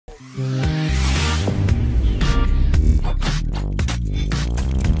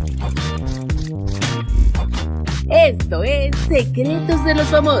Esto es Secretos de los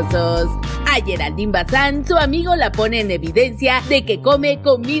Famosos. A Geraldine Bazán, su amigo la pone en evidencia de que come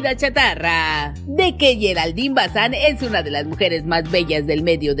comida chatarra. De que Geraldine Bazán es una de las mujeres más bellas del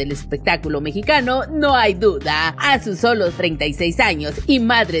medio del espectáculo mexicano, no hay duda. A sus solos 36 años y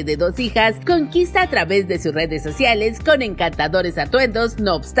madre de 2 hijas, conquista a través de sus redes sociales con encantadores atuendos.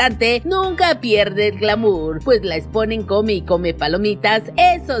 No obstante, nunca pierde el glamour, pues la exponen come y come palomitas,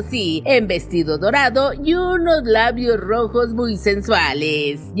 eso sí, en vestido dorado y unos labios rojos muy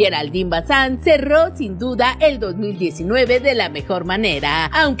sensuales. Geraldine Bazán cerró sin duda el 2019 de la mejor manera,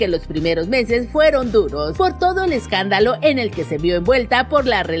 aunque los primeros meses fueron duros por todo el escándalo en el que se vio envuelta por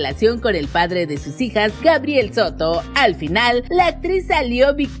la relación con el padre de sus hijas, Gabriel Soto. Al final, la actriz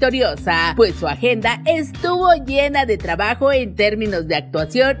salió victoriosa, pues su agenda estuvo llena de trabajo en términos de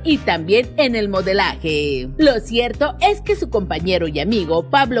actuación y también en el modelaje. Lo cierto es que su compañero y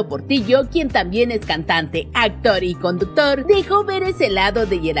amigo Pablo Portillo, quien también es cantante, actor y conductor, dejó ver ese lado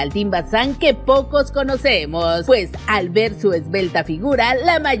de Geraldine Bazán que pocos conocemos, pues al ver su esbelta figura,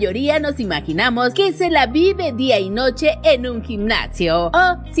 la mayoría nos imaginamos que se la vive día y noche en un gimnasio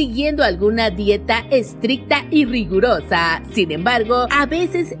o siguiendo alguna dieta estricta y rigurosa. Sin embargo, a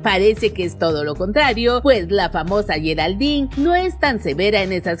veces parece que es todo lo contrario, pues la famosa Geraldine no es tan severa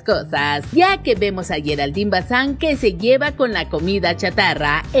en esas cosas, ya que vemos a Geraldine Bazán que se lleva con la comida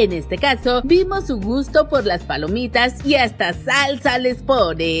chatarra. En este caso, vimos su gusto por las palomitas y hasta salsa les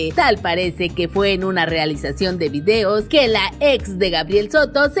pone. Tal parece que fue en una realización de videos que la ex de Gabriel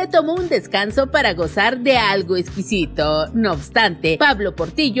Soto se tomó un descanso para gozar de algo exquisito. No obstante, Pablo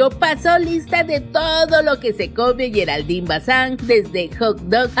Portillo pasó lista de todo lo que se come Geraldine Bazán, desde hot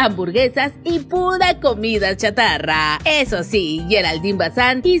dog, hamburguesas y pura comida chatarra. Eso sí, Geraldine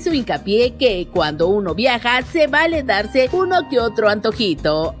Bazán hizo hincapié que cuando uno viaja se vale darse uno que otro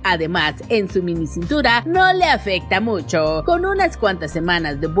antojito. Además, en su mini cintura no le afecta mucho. Con unas cuantas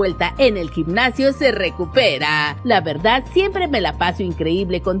semanas de vuelta en el gimnasio se recupera. La verdad, siempre me la paso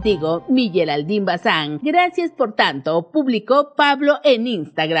increíble contigo, mi Geraldine Bazán. Gracias por tanto, publicó Pablo en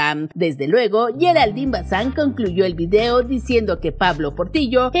Instagram. Desde luego, Geraldine Bazán concluyó el video diciendo que Pablo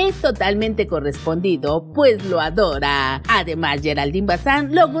Portillo es totalmente correspondido, pues lo adora. Además, Geraldine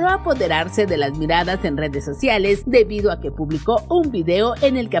Bazán logró apoderarse de las miradas en redes sociales debido a que publicó un video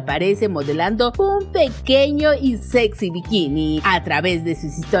en el que aparece modelando un pequeño y sexy bikini. A través de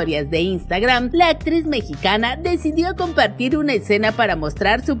sus historias de Instagram, la actriz mexicana decidió compartir una escena para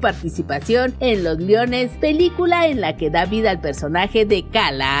mostrar su participación en Los Leones, película en la que da vida al personaje de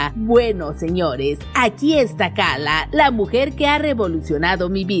Kala. Bueno, señores, aquí está Kala, la mujer que ha revolucionado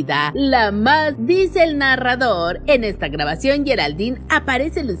mi vida, la más, dice el narrador. En esta grabación, Geraldine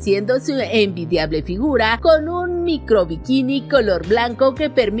aparece luciendo su envidiable figura con un micro bikini color blanco que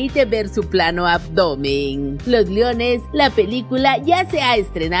permite ver su plano abdomen. Los Leones, la película, ya se ha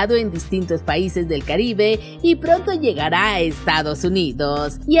estrenado en distintos países del Caribe y pronto llegará a Estados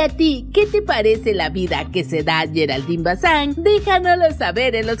Unidos. ¿Y a ti, qué te parece la vida que se da Geraldine Bazán? Déjanoslo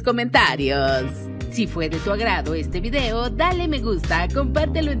saber en los comentarios. Si fue de tu agrado este video, dale me gusta,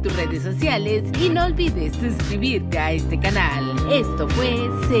 compártelo en tus redes sociales y no olvides suscribirte a este canal. Esto fue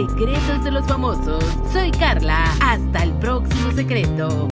Secretos de los Famosos. Soy Carla, hasta el próximo secreto.